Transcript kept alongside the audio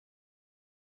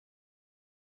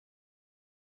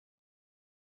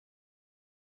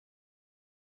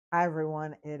Hi,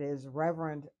 everyone. It is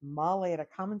Reverend Molly at A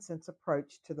Common Sense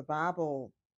Approach to the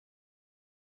Bible.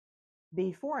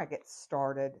 Before I get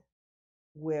started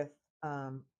with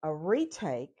a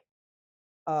retake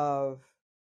of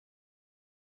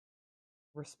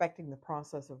respecting the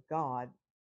process of God,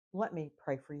 let me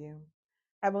pray for you.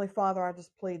 Heavenly Father, I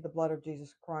just plead the blood of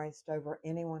Jesus Christ over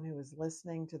anyone who is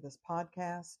listening to this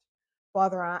podcast.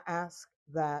 Father, I ask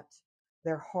that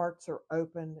their hearts are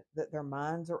open, that their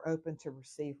minds are open to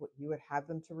receive what you would have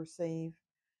them to receive.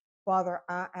 Father,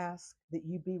 I ask that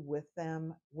you be with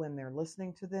them when they're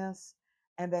listening to this,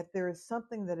 and that there is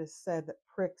something that is said that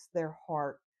pricks their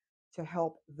heart to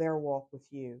help their walk with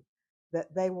you,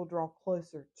 that they will draw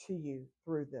closer to you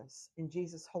through this. In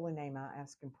Jesus' holy name, I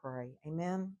ask and pray.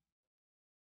 Amen.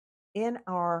 In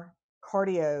our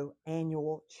cardio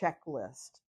annual checklist,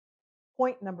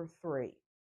 point number 3,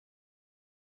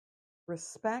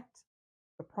 respect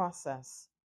the process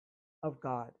of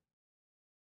God.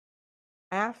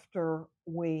 After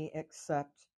we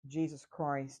accept Jesus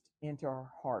Christ into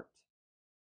our heart,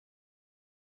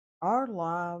 our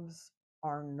lives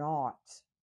are not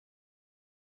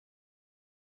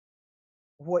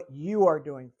what you are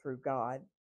doing through God.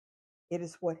 It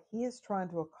is what He is trying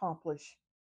to accomplish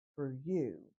through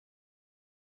you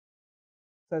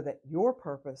so that your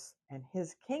purpose and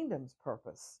His kingdom's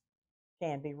purpose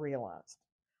can be realized.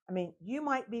 I mean, you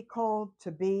might be called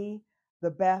to be the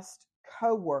best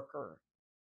coworker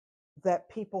that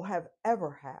people have ever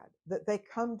had, that they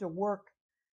come to work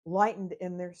lightened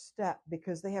in their step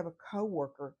because they have a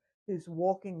coworker who's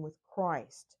walking with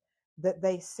Christ that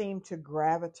they seem to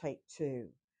gravitate to,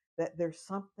 that there's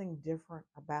something different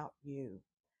about you,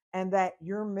 and that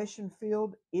your mission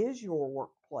field is your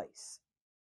workplace.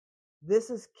 This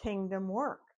is kingdom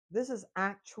work. This is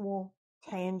actual,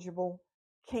 tangible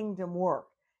kingdom work.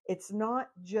 It's not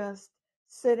just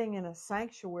sitting in a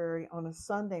sanctuary on a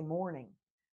Sunday morning.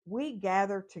 We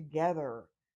gather together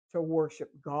to worship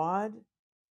God,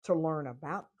 to learn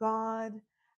about God,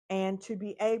 and to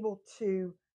be able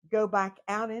to go back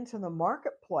out into the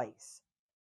marketplace,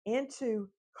 into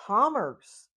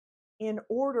commerce, in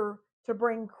order to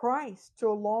bring Christ to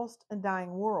a lost and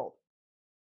dying world.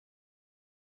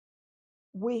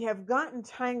 We have gotten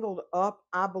tangled up,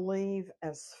 I believe,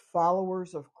 as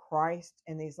followers of Christ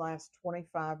in these last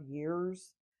 25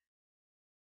 years,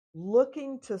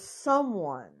 looking to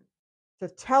someone to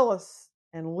tell us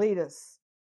and lead us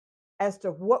as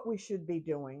to what we should be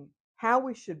doing, how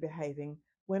we should be behaving,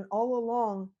 when all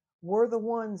along we're the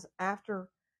ones after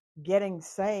getting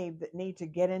saved that need to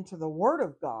get into the Word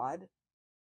of God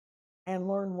and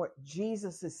learn what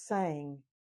Jesus is saying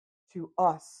to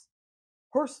us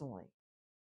personally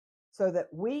so that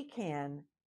we can,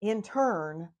 in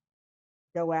turn,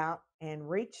 go out and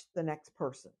reach the next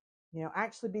person,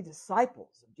 actually be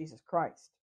disciples of Jesus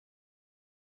Christ.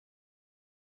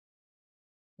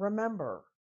 Remember,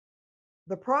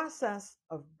 the process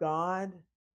of God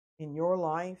in your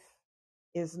life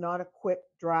is not a quick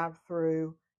drive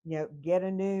through, get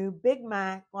a new Big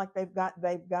Mac like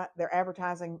they're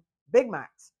advertising Big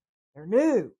Macs. They're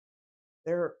new.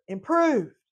 They're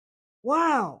improved.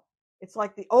 Wow. It's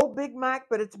like the old Big Mac,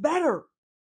 but it's better.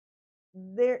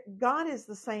 God is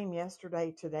the same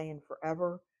yesterday, today, and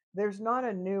forever. There's not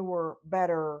a newer,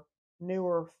 better,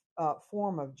 newer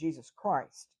form of Jesus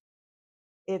Christ.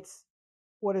 It's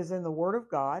what is in the Word of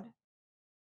God,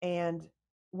 and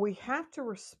we have to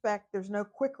respect. There's no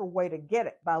quicker way to get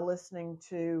it by listening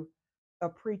to a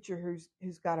preacher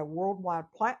who's got a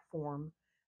worldwide platform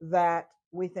that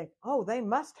we think, oh, they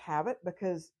must have it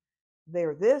because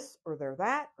they're this or they're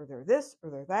that or they're this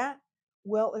or they're that.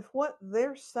 Well, if what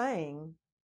they're saying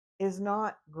is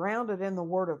not grounded in the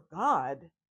Word of God,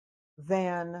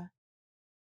 then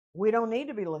we don't need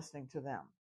to be listening to them.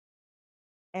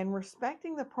 And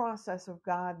respecting the process of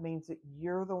God means that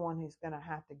you're the one who's going to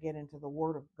have to get into the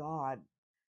Word of God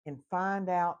and find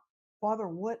out, Father,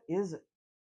 what is it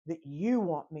that you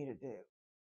want me to do?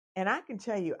 And I can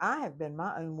tell you, I have been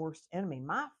my own worst enemy.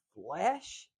 My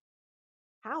flesh,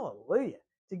 hallelujah,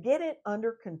 to get it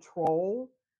under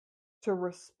control, to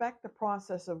respect the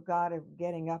process of God of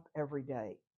getting up every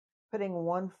day, putting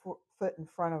one foot in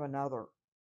front of another,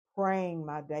 praying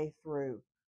my day through.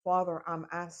 Father, I'm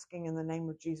asking in the name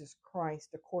of Jesus Christ,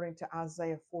 according to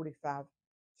Isaiah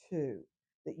 45:2,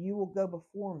 that you will go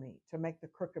before me to make the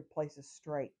crooked places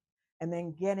straight. And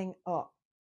then getting up,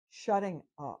 shutting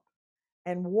up,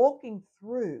 and walking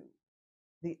through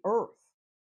the earth,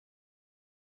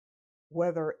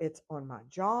 whether it's on my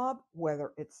job,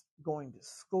 whether it's going to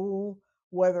school,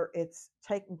 whether it's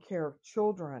taking care of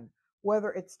children,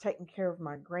 whether it's taking care of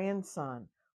my grandson,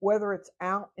 whether it's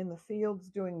out in the fields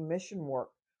doing mission work,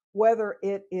 whether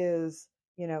it is,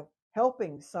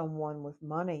 helping someone with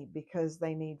money because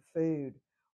they need food,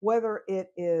 whether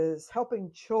it is helping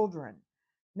children,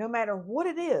 no matter what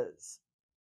it is,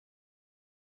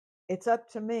 it's up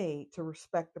to me to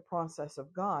respect the process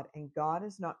of God. And God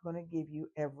is not going to give you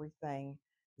everything.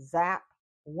 Zap,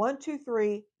 1, 2,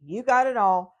 3, you got it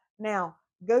all. Now,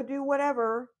 go do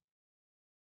whatever.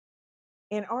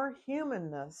 In our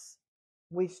humanness,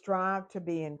 we strive to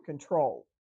be in control.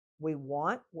 We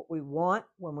want what we want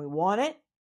when we want it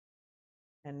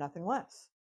and nothing less.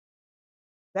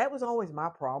 That was always my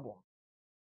problem.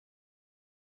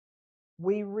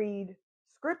 We read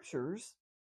scriptures,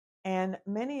 and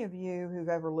many of you who've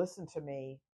ever listened to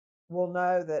me will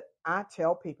know that I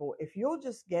tell people, if you'll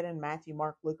just get in Matthew,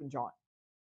 Mark, Luke, and John,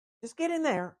 just get in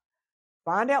there,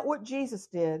 find out what Jesus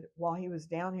did while he was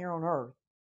down here on earth,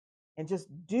 and just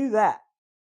do that.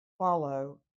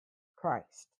 Follow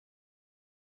Christ.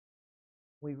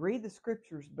 We read the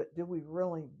scriptures, but do we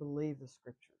really believe the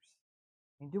scriptures?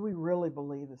 And do we really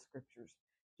believe the scriptures?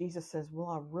 Jesus says, will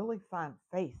I really find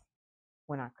faith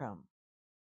when I come?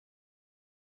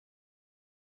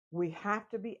 We have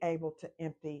to be able to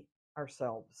empty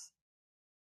ourselves,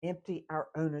 empty our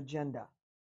own agenda.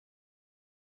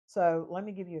 So let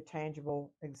me give you a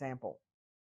tangible example.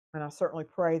 And I certainly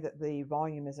pray that the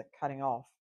volume isn't cutting off.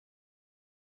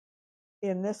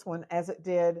 In this one, as it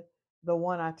did the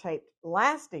one I taped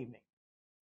last evening,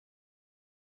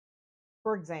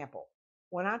 for example,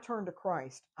 when I turned to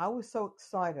Christ, I was so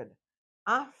excited.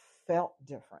 I felt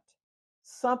different.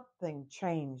 Something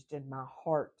changed in my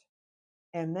heart.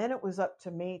 And then it was up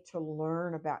to me to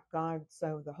learn about God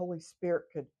so the Holy Spirit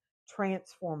could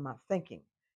transform my thinking.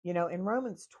 In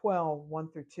Romans 12,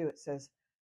 1-2, it says,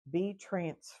 be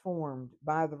transformed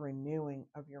by the renewing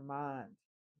of your mind.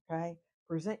 Okay?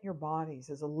 Present your bodies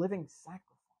as a living sacrifice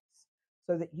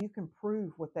so that you can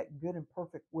prove what that good and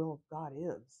perfect will of God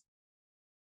is.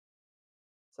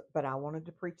 But I wanted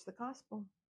to preach the gospel.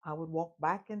 I would walk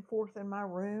back and forth in my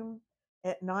room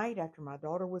at night after my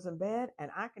daughter was in bed, and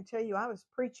I can tell you I was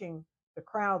preaching to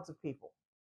crowds of people.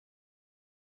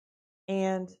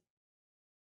 And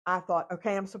I thought,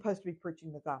 okay, I'm supposed to be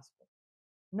preaching the gospel.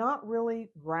 Not really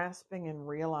grasping and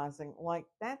realizing, like,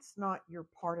 that's not your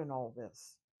part in all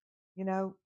this.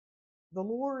 The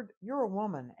Lord, you're a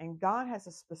woman, and God has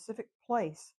a specific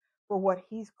place for what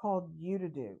he's called you to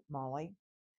do, Molly.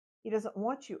 He doesn't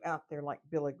want you out there like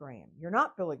Billy Graham. You're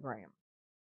not Billy Graham.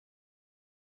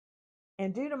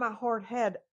 And due to my hard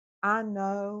head, I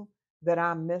know that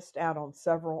I missed out on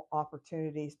several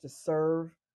opportunities to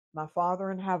serve my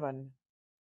Father in heaven,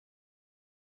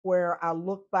 where I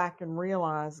look back and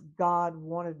realize God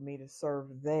wanted me to serve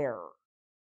there.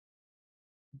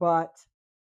 But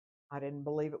I didn't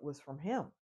believe it was from him.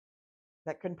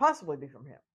 That couldn't possibly be from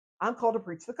him. I'm called to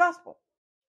preach the gospel.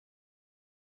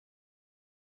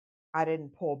 I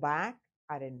didn't pull back.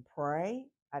 I didn't pray.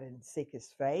 I didn't seek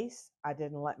his face. I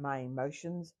didn't let my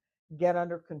emotions get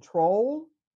under control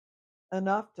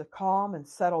enough to calm and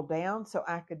settle down so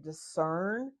I could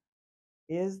discern,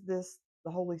 is this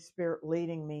the Holy Spirit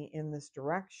leading me in this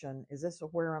direction? Is this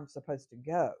where I'm supposed to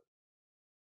go?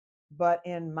 But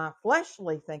in my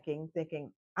fleshly thinking,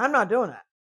 I'm not doing that.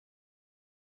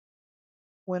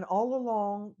 When all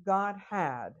along God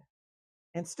had,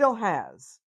 and still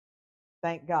has,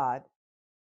 thank God,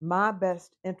 my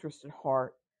best interest at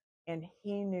heart, and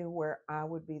he knew where I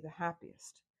would be the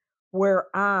happiest, where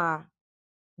I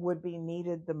would be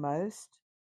needed the most,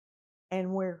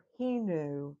 and where he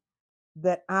knew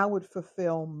that I would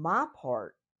fulfill my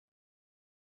part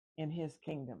in his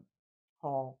kingdom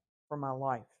call for my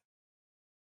life.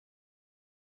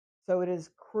 So it is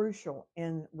crucial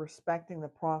in respecting the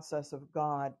process of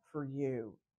God for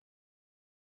you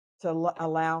to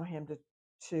allow him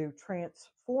to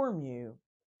transform you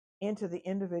into the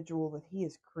individual that he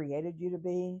has created you to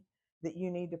be, that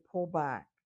you need to pull back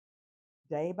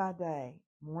day by day,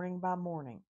 morning by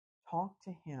morning. Talk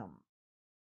to him.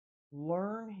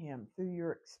 Learn him through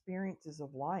your experiences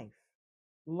of life.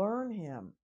 Learn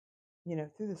him,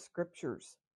 through the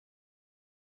scriptures.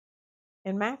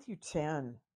 In Matthew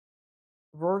 10,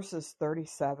 verses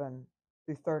 37-39,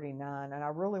 and I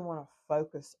really want to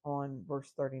focus on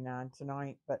verse 39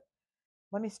 tonight, but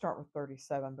let me start with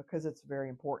 37 because it's very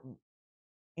important.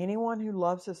 Anyone who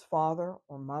loves his father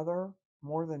or mother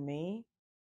more than me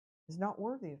is not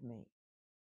worthy of me.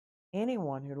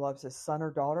 Anyone who loves his son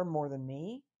or daughter more than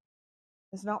me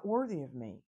is not worthy of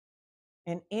me.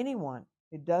 And anyone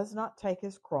who does not take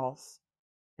his cross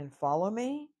and follow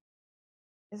me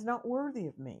is not worthy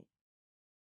of me.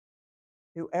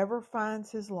 Whoever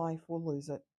finds his life will lose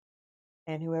it,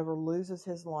 and whoever loses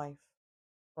his life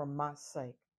for my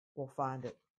sake will find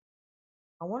it.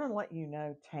 I want to let you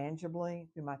know tangibly,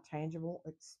 through my tangible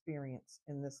experience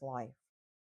in this life,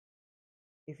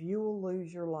 if you will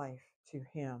lose your life to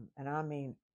him, and I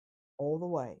mean all the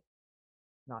way,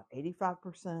 not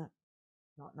 85%,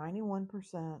 not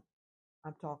 91%,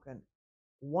 I'm talking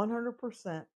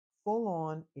 100% full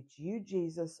on. It's you,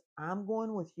 Jesus. I'm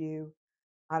going with you.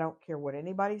 I don't care what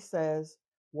anybody says,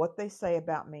 what they say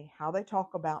about me, how they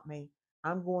talk about me.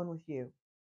 I'm going with you.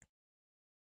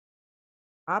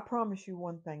 I promise you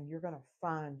one thing, you're going to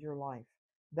find your life.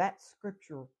 That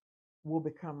scripture will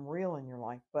become real in your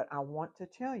life. But I want to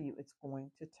tell you, it's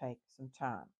going to take some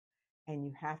time. And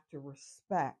you have to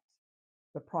respect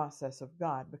the process of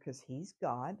God because he's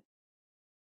God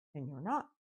and you're not.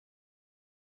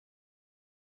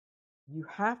 You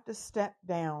have to step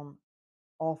down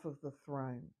off of the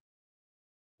throne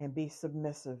and be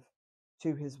submissive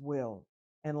to his will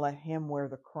and let him wear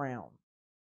the crown.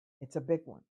 It's a big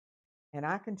one. And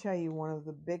I can tell you one of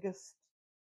the biggest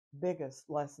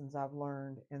lessons I've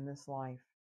learned in this life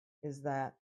is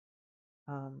that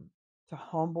um, to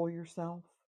humble yourself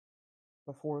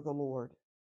before the Lord.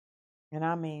 And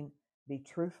I mean, be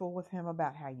truthful with him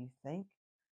about how you think,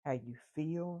 how you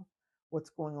feel, what's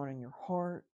going on in your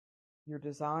heart, your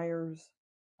desires,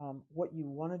 what you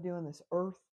want to do in this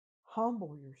earth.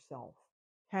 Humble yourself.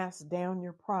 Cast down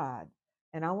your pride.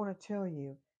 And I want to tell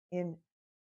you, in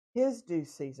his due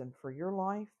season for your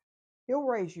life, he'll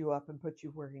raise you up and put you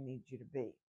where he needs you to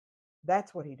be.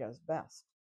 That's what he does best.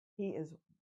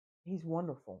 He's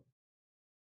wonderful.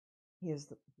 He is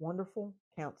the wonderful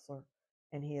counselor,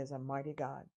 and he is a mighty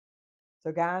God.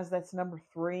 So, guys, that's number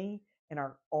 3 in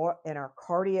our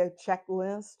cardio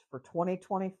checklist for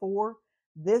 2024.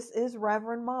 This is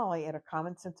Reverend Molly at A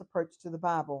Common Sense Approach to the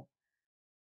Bible.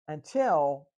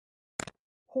 Until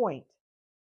point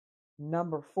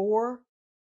number 4,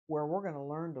 where we're going to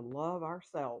learn to love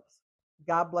ourselves.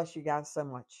 God bless you guys so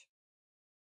much.